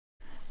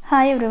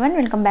Hi everyone,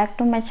 welcome back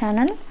to my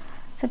channel.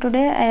 So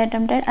today I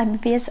attempted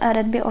IBPS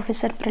RRB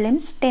Officer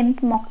Prelims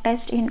 10th mock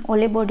test in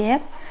oliveboard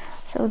app.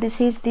 So this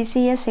is this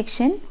year's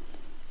section.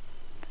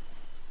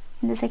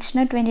 In the section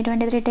of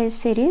 2023 test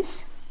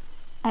series,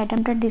 I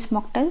attempted this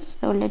mock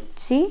test. So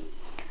let's see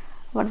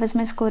what was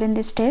my score in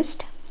this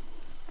test.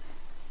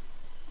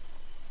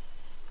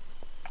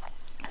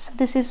 So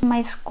this is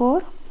my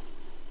score.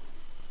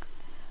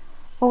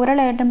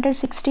 Overall I attempted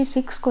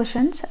 66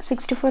 questions,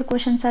 64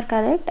 questions are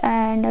correct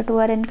and 2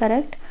 are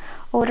incorrect.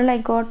 Overall I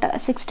got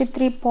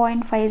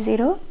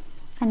 63.50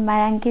 and my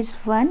rank is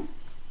 1.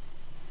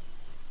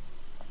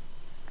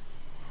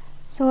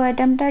 So I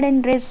attempted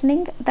in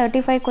reasoning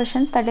 35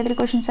 questions, 33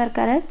 questions are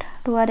correct,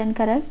 2 are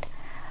incorrect.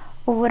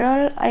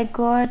 Overall I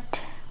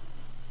got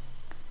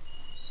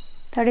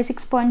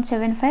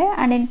 36.75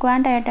 and in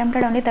quant I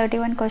attempted only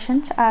 31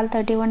 questions, all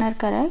 31 are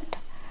correct.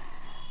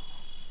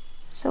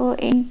 So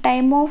in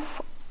time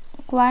of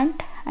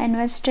quant I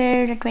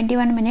invested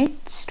 21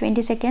 minutes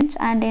 20 seconds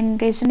and in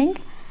reasoning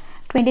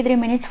 23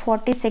 minutes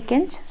 40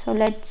 seconds. So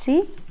let's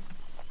see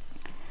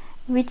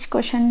which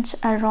questions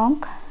are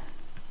wrong.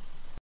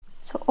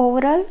 So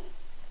overall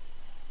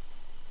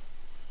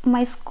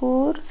my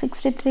score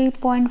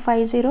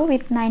 63.50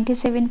 with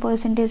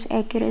 97%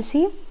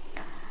 accuracy.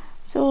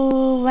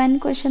 So one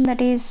question,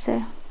 that is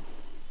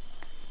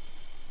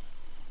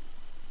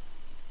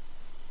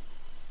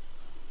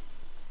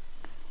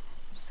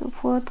so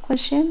fourth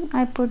question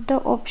I put the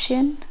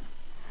option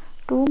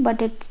 2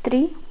 but it's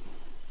 3,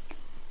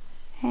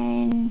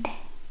 and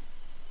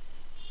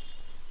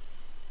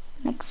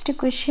next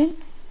question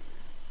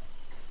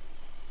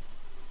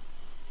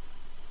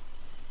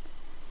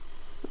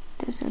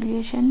the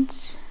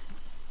solutions,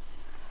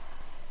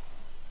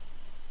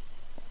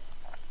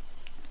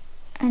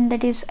 and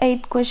that is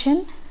 8th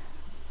question.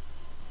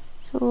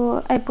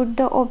 So I put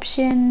the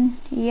option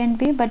E and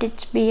B but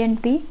it's B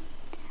and B.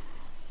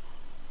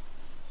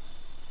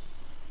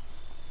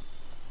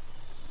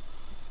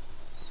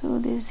 So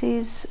this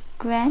is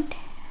quant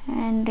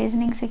and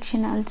reasoning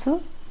section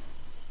also.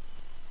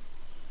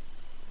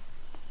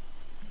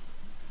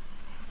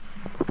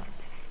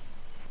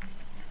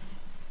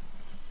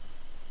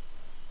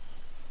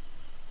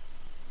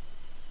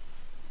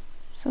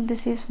 So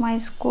this is my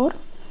score.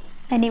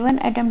 Anyone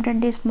attempted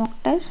this mock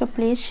test, so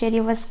please share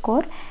your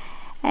score.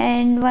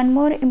 And one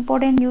more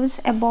important news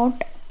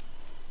about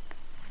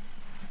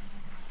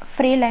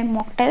free live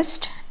mock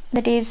test,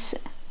 that is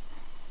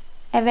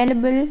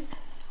available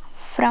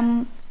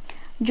from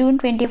June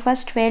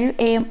 21st 12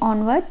 AM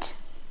onwards.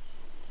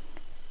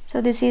 So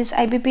this is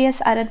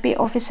IBPS RRB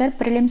Officer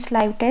Prelims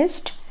live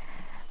test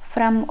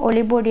from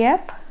oliveboard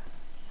app.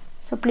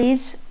 So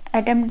please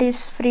attempt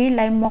this free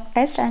live mock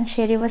test and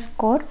share your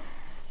score.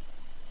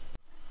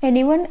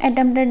 Anyone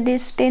attempted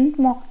this 10th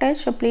mock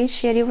test, so please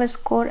share your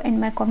score in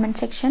my comment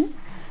section.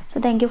 So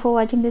thank you for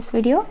watching this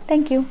video.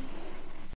 Thank you.